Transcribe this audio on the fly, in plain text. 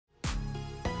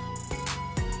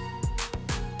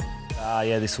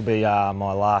Yeah, this will be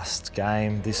my last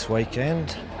game this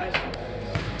weekend.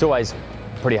 It's always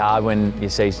pretty hard when you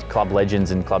see club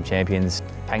legends and club champions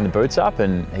hang the boots up,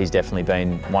 and he's definitely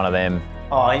been one of them.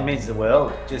 Oh, he means the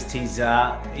world. Just his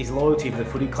loyalty to the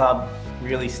footy club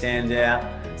really stands out.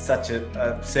 Such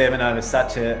a servant over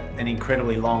such an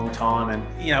incredibly long time,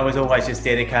 and you know, was always just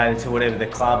dedicated to whatever the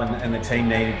club and the team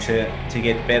needed to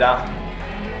get better.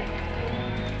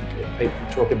 People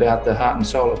talk about the heart and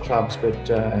soul of clubs, but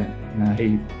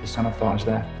he personifies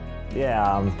that. Yeah,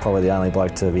 I'm probably the only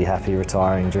bloke to be happy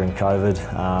retiring during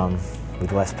COVID,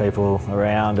 with less people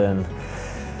around and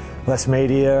less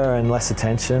media and less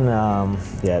attention.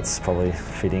 Yeah, it's probably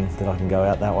fitting that I can go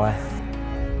out that way.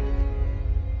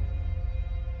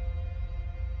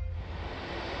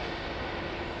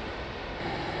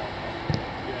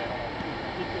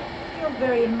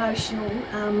 Very emotional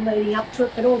leading up to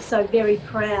it, but also very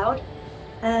proud.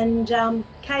 And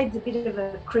Cade's a bit of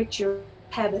a creature of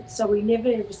habit, so we never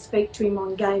ever speak to him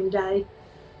on game day.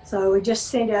 So we just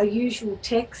sent our usual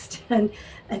text and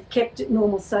kept it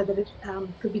normal so that it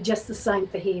could be just the same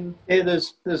for him. Yeah,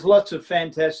 there's lots of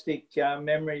fantastic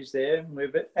memories there.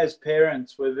 As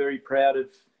parents, we're very proud of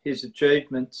his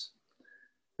achievements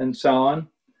and so on.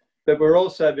 But we're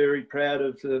also very proud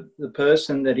of the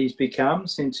person that he's become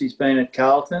since he's been at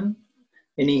Carlton.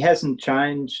 And he hasn't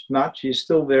changed much. He's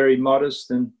still very modest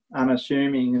and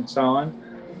unassuming and so on.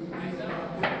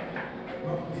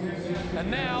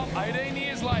 And now, 18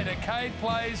 years later, Kade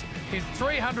plays his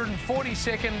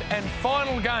 342nd and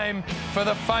final game for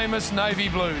the famous Navy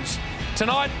Blues.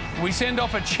 Tonight, we send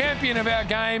off a champion of our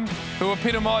game who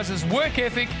epitomises work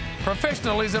ethic,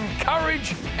 professionalism,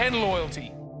 courage and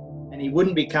loyalty. And he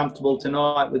wouldn't be comfortable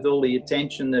tonight with all the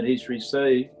attention that he's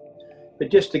received.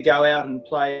 But just to go out and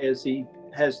play as he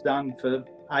has done for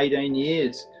 18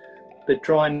 years, but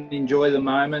try and enjoy the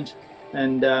moment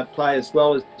and play as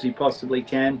well as he possibly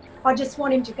can. I just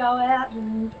want him to go out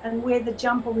and wear the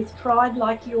jumper with pride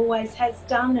like he always has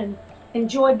done, and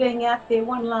enjoy being out there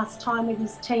one last time with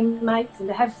his teammates and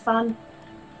to have fun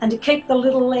and to keep the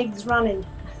little legs running.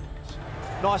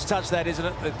 Nice touch that, isn't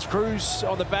it? It's Cruz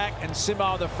on the back and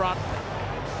Simo on the front.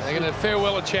 They're going to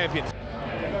farewell a champion.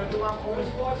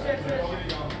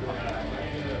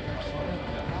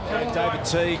 David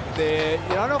Teague there.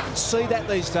 You don't often see that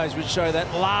these days, would show that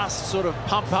last sort of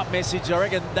pump-up message. I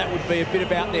reckon that would be a bit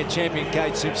about their champion,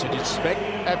 Kade Simpson, you'd suspect?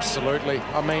 Absolutely.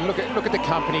 I mean, look at the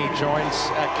company he joins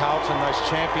at Carlton, those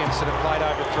champions that have played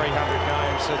over 300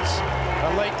 games. It's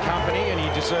elite company, and he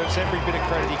deserves every bit of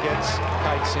credit he gets,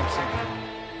 Kade Simpson.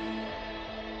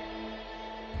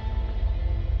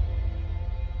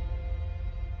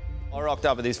 I rocked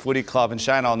up at this footy club, and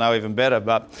Shane I'll know even better,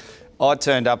 but I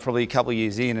turned up probably a couple of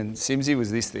years in, and Simsy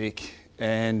was this thick,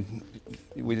 and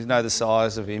we didn't know the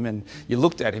size of him, and you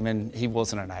looked at him and he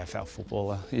wasn't an AFL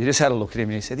footballer. You just had a look at him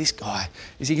and you said, this guy,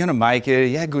 is he going to make it?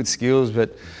 He had good skills,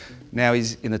 but now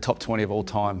he's in the top 20 of all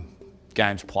time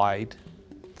games played,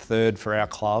 third for our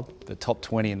club, the top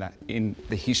 20 in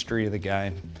the history of the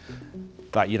game.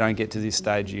 But you don't get to this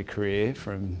stage of your career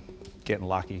from getting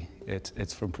lucky.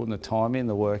 It's from putting the time in,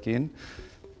 the work in.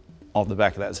 Off the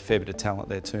back of that, there's a fair bit of talent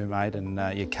there too, mate, and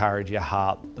your courage, your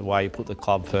heart, the way you put the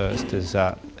club first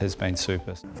has been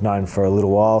super. I've known for a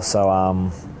little while,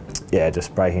 so yeah,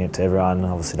 just breaking it to everyone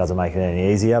obviously doesn't make it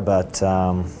any easier, but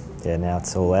yeah, now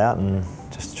it's all out and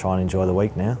just try and enjoy the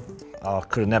week now. I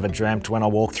could have never dreamt when I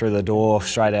walked through the door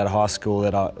straight out of high school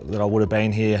that I would have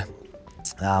been here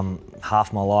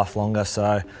half my life longer.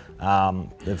 So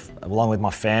along with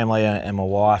my family and my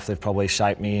wife, they've probably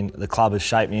shaped me. The club has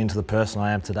shaped me into the person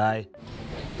I am today.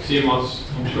 Sim, I'm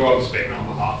sure I'm speaking on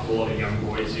behalf of a lot of young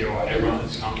boys here, or everyone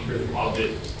that's come through the club,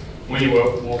 that when you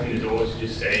walk in the doors, you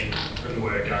just see from the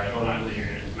word go, not only you're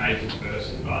an amazing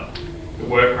person, but the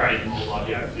work rate and all that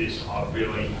you have for this club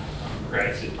really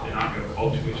creates an unreal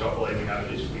culture, which I believe we have at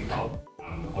this footy club.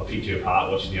 I picked you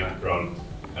apart watching you grow on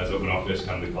as when I first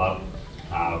come to the club.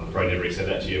 Probably never really said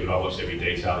that to you, but I watched every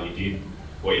detail you did,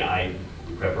 what you ate,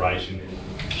 your preparation.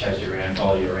 Chase you around,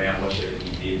 follow you around, watch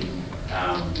everything you did.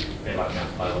 Been lucky enough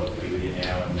to play a lot of footy with you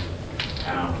now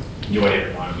and enjoyed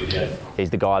every moment with you. He's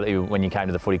the guy that when you came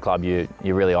to the footy club you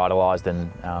really idolised,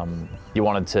 and you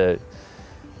wanted to,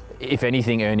 if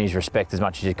anything, earn his respect as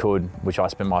much as you could, which I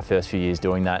spent my first few years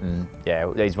doing that. And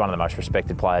yeah, he's one of the most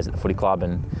respected players at the footy club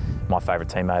and my favourite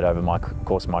teammate over my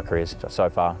course of my career so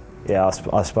far. Yeah,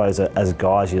 I suppose as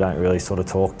guys you don't really sort of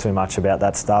talk too much about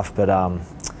that stuff, but I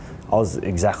was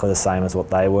exactly the same as what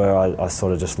they were. I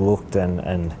sort of just looked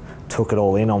and took it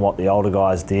all in on what the older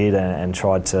guys did and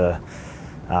tried to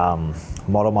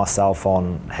model myself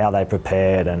on how they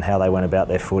prepared and how they went about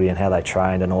their footy and how they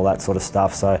trained and all that sort of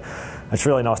stuff. So it's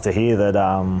really nice to hear that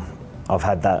I've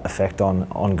had that effect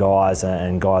on guys,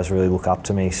 and guys really look up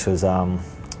to me, because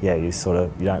yeah, you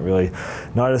don't really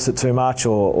notice it too much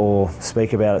or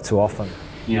speak about it too often.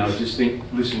 You know, I just think,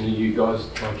 listening to you guys,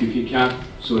 like if you can't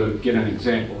sort of get an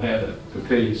example how to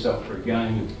prepare yourself for a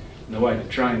game and the way to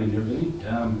train and everything,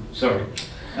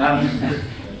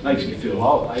 makes me feel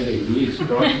old, 18 years,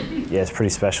 right? Yeah, it's pretty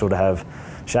special to have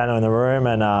Shano in the room,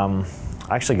 and I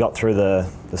actually got through the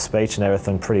speech and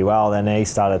everything pretty well. Then he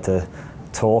started to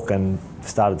talk and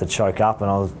started to choke up,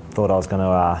 and I thought I was going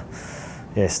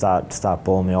to start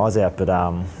bawling my eyes out. But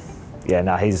yeah,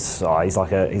 no, he's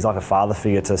like a father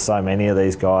figure to so many of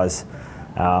these guys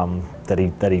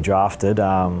that he drafted.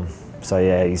 So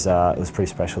yeah, it was pretty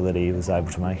special that he was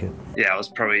able to make it. Yeah, I was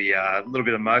probably a little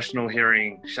bit emotional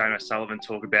hearing Shane O'Sullivan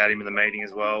talk about him in the meeting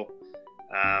as well.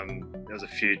 There was a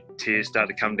few tears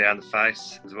started to come down the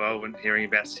face as well when hearing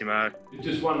about Simo.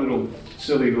 Just one little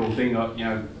silly little thing, you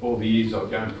know, all the years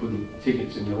I've gone putting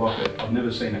tickets in your locker, I've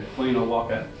never seen a cleaner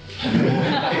locker than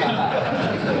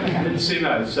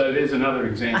Simo, so there's another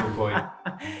example for you.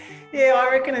 Yeah, I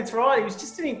reckon it's right. He was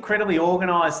just had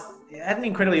an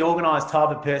incredibly organised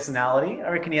type of personality. I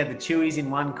reckon he had the chewies in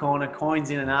one corner, coins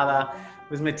in another,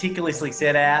 was meticulously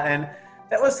set out, and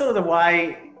that was sort of the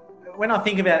way. When I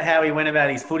think about how he went about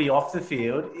his footy off the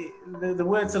field, the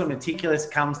word sort of meticulous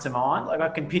comes to mind. Like I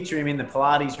can picture him in the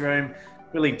Pilates room,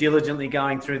 really diligently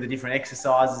going through the different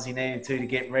exercises he needed to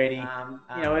get ready. You know,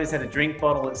 he always had a drink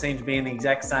bottle that seemed to be in the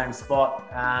exact same spot.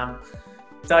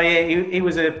 So yeah, he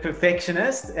was a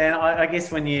perfectionist, and I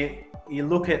guess when you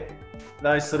look at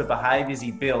those sort of behaviours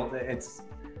he built, it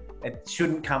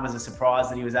shouldn't come as a surprise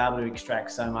that he was able to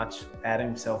extract so much out of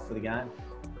himself for the game.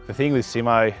 The thing with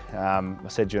Simo, I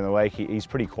said during the week, he's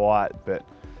pretty quiet, but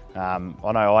I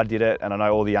know I did it, and I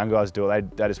know all the young guys do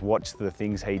it. They just watch the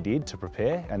things he did to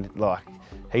prepare, and like,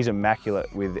 he's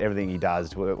immaculate with everything he does,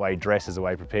 the way he dresses, the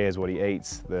way he prepares, what he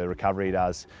eats, the recovery he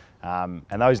does. And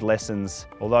those lessons,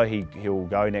 although he'll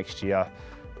go next year,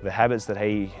 the habits that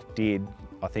he did,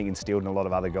 I think instilled in a lot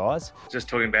of other guys. Just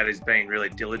talking about his being really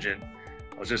diligent,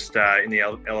 I was just in the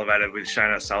elevator with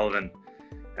Shane O'Sullivan,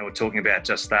 and we're talking about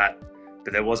just that.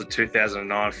 But there was a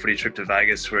 2009 footy trip to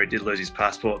Vegas where he did lose his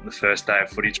passport on the first day of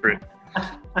footy trip.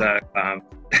 So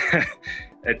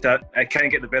it can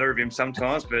get the better of him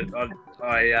sometimes, but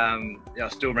I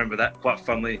still remember that quite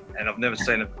fondly, and I've never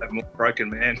seen a more broken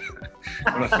man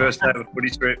on the first day of a footy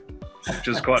trip, which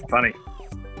was quite funny.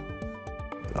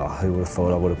 Oh, who would have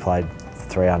thought I would have played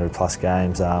 300 plus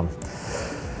games?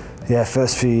 Yeah,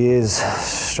 first few years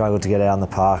struggled to get out in the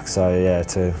park, so yeah,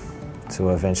 to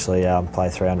eventually play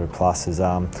 300 plus is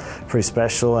pretty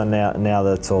special, and now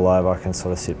that it's all over, I can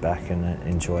sort of sit back and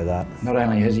enjoy that. Not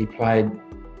only has he played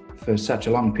for such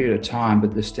a long period of time,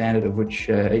 but the standard of which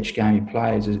each game he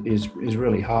plays is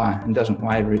really high and doesn't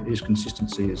waver. His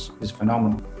consistency is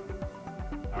phenomenal.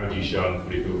 I reckon you showed on the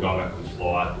footy field, going back to the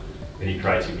fly, any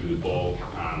creativity with the ball.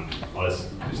 I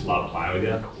just love playing with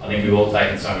you. I think we've all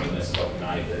taken so many lessons off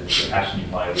tonight, the passion you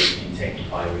play with, the intent you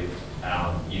play with.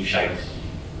 You've shaped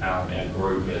our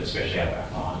group, but especially our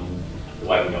back line, the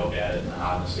way we go about it and the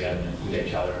hardness we have with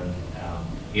each other. And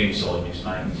him sorely miss,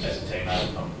 mate, as a teammate.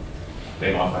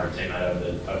 Been my favourite teammate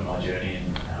over my journey,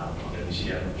 and I'm going to miss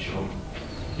you for sure.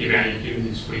 The amount you've given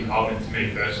this footy Carlton to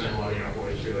me personally, a lot of young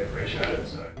boys really appreciate it.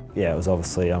 So. Yeah, it was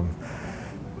obviously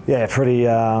pretty,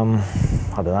 I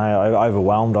don't know,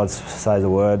 overwhelmed, I'd say the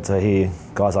word, to hear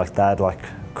guys like that, like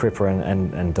Cripper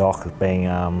and Doc being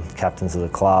captains of the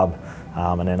club,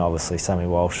 and then obviously Sammy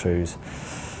Walsh, who's,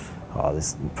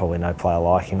 there's probably no player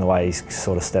like him, the way he's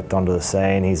sort of stepped onto the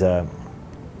scene. His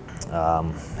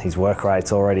work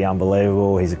rate's already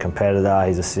unbelievable, he's a competitor,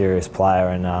 he's a serious player,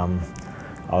 and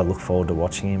I look forward to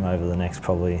watching him over the next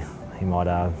probably, he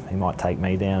might take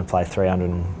me down and play 300,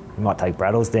 and he might take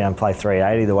Braddles down and play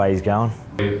 380 the way he's going.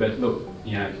 But look,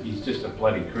 he's just a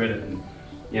bloody credit, and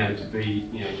to be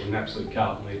an absolute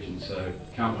Carlton legend, so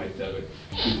can't wait to have a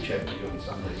good chat with you on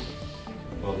Sundays.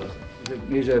 Well done.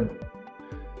 He's a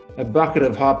bucket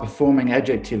of high-performing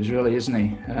adjectives, really, isn't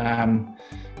he?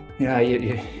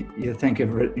 You think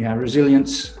of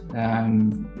resilience,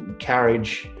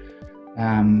 courage,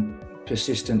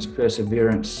 persistence,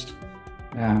 perseverance,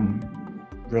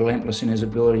 relentless in his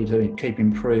ability to keep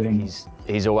improving.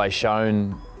 He's always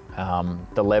shown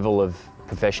the level of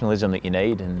professionalism that you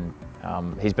need, and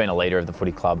he's been a leader of the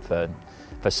footy club for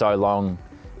so long.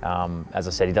 As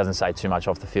I said, he doesn't say too much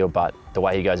off the field, but the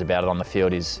way he goes about it on the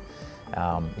field is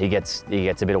he gets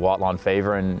a bit of white line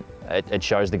fever, and it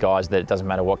shows the guys that it doesn't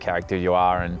matter what character you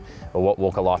are or what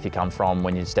walk of life you come from.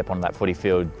 When you step onto that footy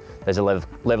field, there's a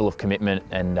level of commitment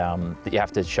and that you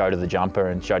have to show to the jumper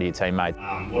and show to your teammate.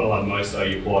 What I love most though,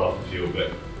 you pull it off the field,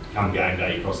 but come game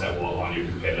day, you cross that white line, you're a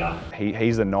competitor.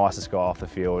 He's the nicest guy off the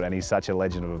field, and he's such a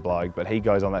legend of a bloke, but he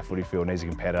goes on that footy field and he's a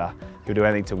competitor. He'll do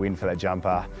anything to win for that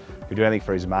jumper. He'll do anything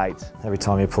for his mates. Every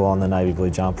time you pull on the navy blue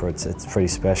jumper, it's pretty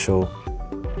special.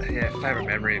 Yeah, favourite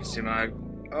memory of Simo,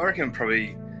 I reckon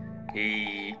probably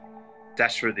he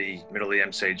dashed through the middle of the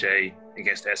MCG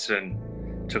against Essendon,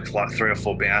 took like 3 or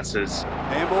 4 bounces.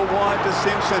 Handball wide to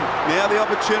Simpson, now the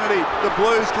opportunity, the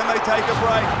Blues, can they take a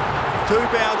break? 2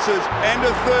 bounces and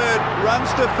a third, runs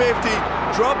to 50,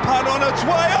 drop punt on its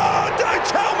way, oh don't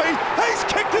tell me, he's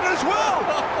kicked it as well!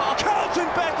 Carlton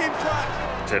back in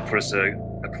front! To put us a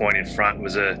point in front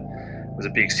was a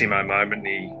big Simo moment,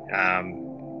 and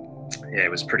he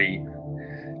was pretty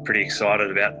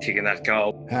excited about kicking that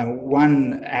goal.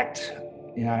 One act,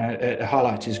 it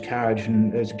highlights his courage,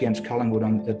 and it was against Collingwood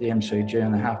at the MCG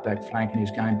on the half-back flank, and he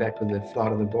was going back with the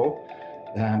flight of the ball.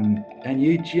 And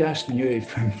you just knew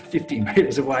from 50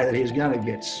 metres away that he was going to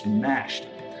get smashed.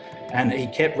 And he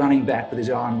kept running back with his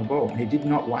eye on the ball. He did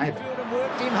not waver.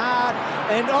 Worked him hard,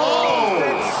 and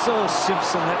that's so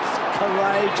Simpson. That's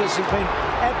courageous. He's been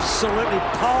absolutely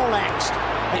poleaxed.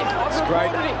 It's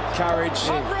great courage.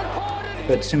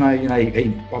 But Simo,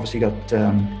 he obviously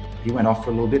he went off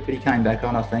for a little bit, but he came back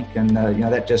on, I think, and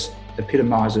that just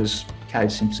epitomises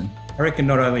Kade Simpson. I reckon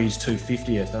not only his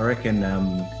 250th, I reckon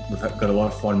we've got a lot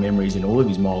of fond memories in all of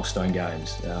his milestone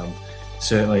games.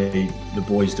 Certainly the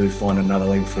boys do find another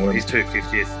leg for him. His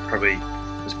 250th probably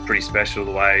was pretty special,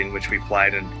 the way in which we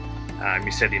played, and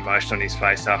you said the emotion on his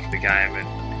face after the game. And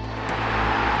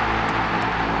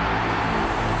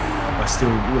I still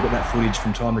look at that footage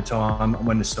from time to time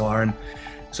when the siren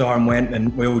went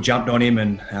and we all jumped on him,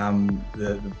 and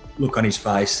the look on his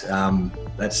face,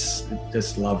 that's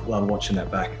just love watching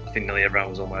that back. I think nearly everyone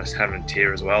was almost having a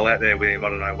tear as well out there with him. I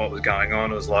don't know what was going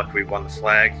on. It was like we won the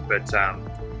flag, but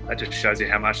that just shows you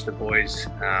how much the boys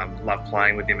love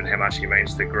playing with him and how much he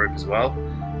means to the group as well.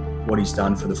 What he's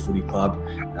done for the footy club,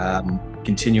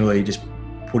 continually just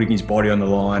putting his body on the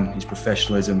line, his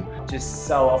professionalism. Just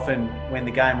so often when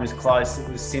the game was close,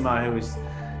 it was Simo who was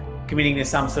committing to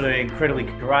some sort of incredibly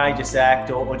courageous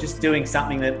act or just doing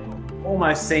something that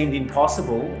almost seemed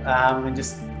impossible, and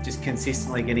just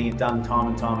consistently getting it done time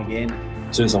and time again.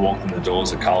 As soon as I walked in the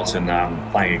doors at Carlton,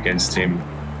 playing against him,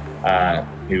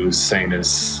 he was seen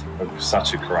as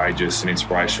such a courageous and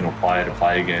inspirational player to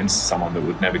play against, someone that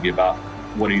would never give up.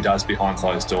 What he does behind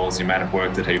closed doors, the amount of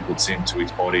work that he puts into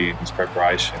his body and his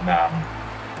preparation,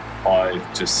 I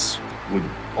just would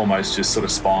almost just sort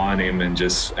of spy on him and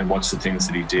watch the things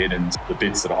that he did. And the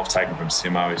bits that I've taken from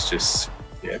Simo is just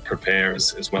prepare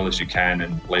as well as you can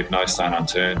and leave no stone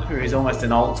unturned. He was almost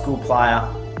an old school player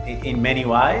in many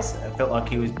ways. I felt like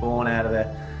he was born out of the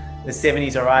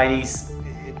 70s or 80s.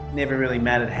 It never really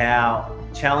mattered how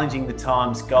challenging the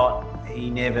times got.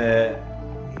 He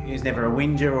was never a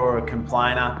whinger or a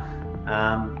complainer.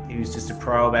 He was just a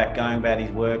pro about going about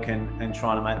his work and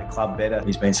trying to make the club better.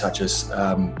 He's been such a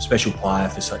special player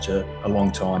for such a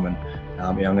long time, and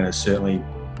I'm going to certainly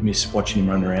miss watching him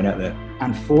run around out there.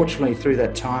 Unfortunately, through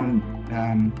that time,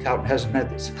 Carlton hasn't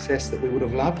had the success that we would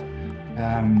have loved,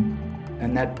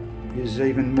 and that is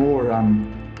even more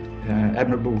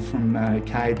admirable from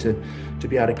Kade to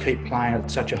be able to keep playing at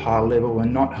such a high level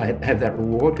and not have that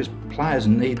reward, because players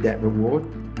need that reward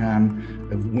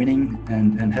of winning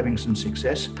and having some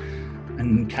success,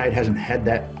 and Kade hasn't had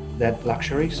that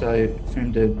luxury, so for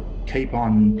him to keep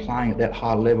on playing at that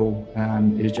high level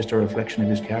is just a reflection of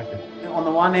his character. On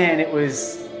the one hand, it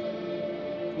was,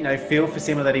 feel for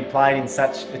Simo that he played in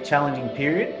such a challenging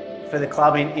period for the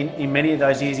club in many of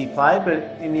those years he played, but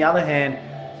in the other hand,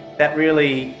 that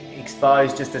really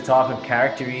exposed just the type of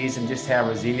character he is and just how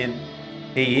resilient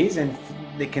he is, and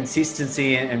the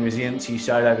consistency and resilience he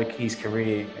showed over his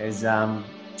career has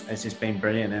just been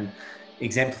brilliant and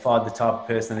exemplified the type of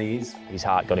person that he is. His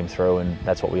heart got him through, and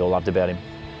that's what we all loved about him.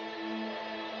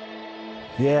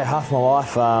 Yeah, half my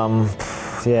life, I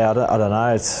don't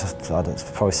know, it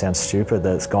probably sounds stupid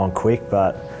that it's gone quick,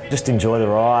 but just enjoy the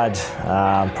ride.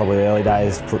 Probably the early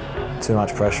days put too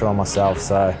much pressure on myself,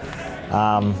 so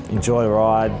enjoy the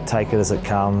ride, take it as it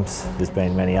comes. There's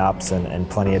been many ups and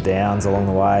plenty of downs along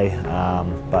the way,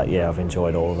 but yeah, I've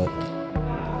enjoyed all of it.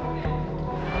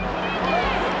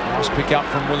 Nice pick up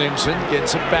from Williamson,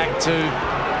 gets it back to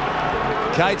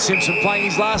Kade Simpson playing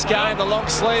his last game, the long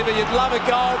sleever. You'd love a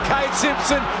goal. Kade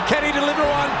Simpson, can he deliver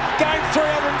one? Game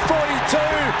 342,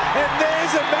 and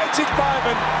there's a magic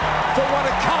moment for one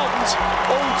of Carlton's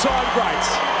all-time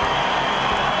greats.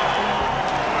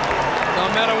 No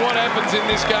matter what happens in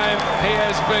this game, he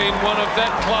has been one of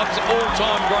that club's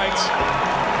all-time greats,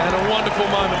 and a wonderful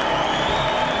moment.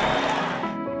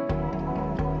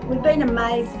 We've been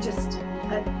amazed just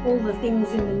at all the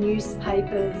things in the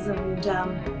newspapers and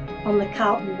on the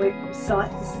Carlton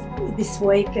website this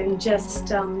week, and just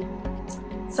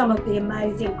some of the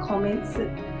amazing comments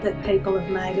that people have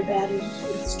made about it.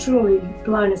 It's truly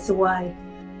blown us away.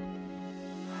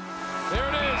 There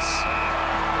it is.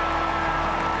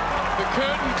 The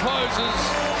curtain closes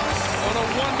on a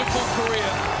wonderful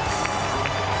career.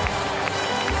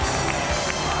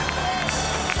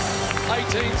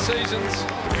 18 seasons.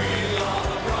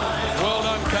 Well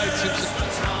done, Kade Simpson.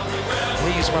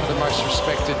 He is one of the most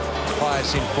respected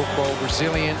players in football,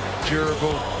 resilient,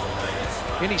 durable.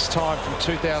 In his time from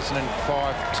 2005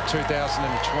 to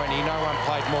 2020, no one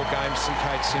played more games than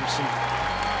Kade Simpson.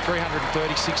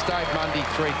 336, Dave Mundy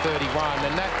 331,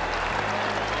 and that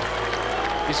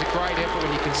is a great effort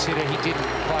when you consider he didn't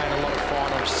play in a lot of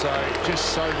finals, so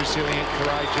just so resilient,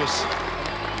 courageous.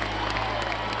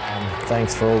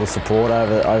 Thanks for all the support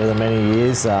over the many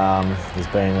years. There's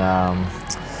been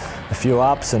a few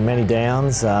ups and many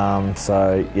downs,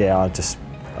 so yeah,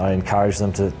 I encourage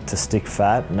them to stick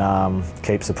fat and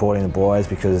keep supporting the boys,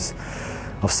 because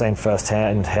I've seen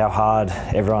firsthand how hard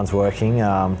everyone's working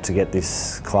to get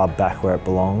this club back where it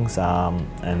belongs,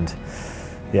 and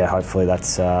yeah, hopefully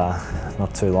that's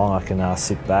not too long. I can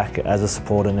sit back as a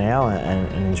supporter now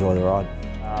and enjoy the ride.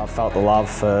 I've felt the love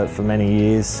for many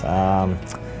years.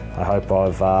 I hope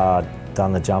I've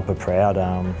done the jumper proud.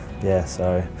 Yeah,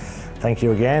 so thank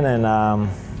you again, and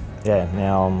yeah,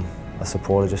 now I'm a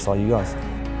supporter just like you guys.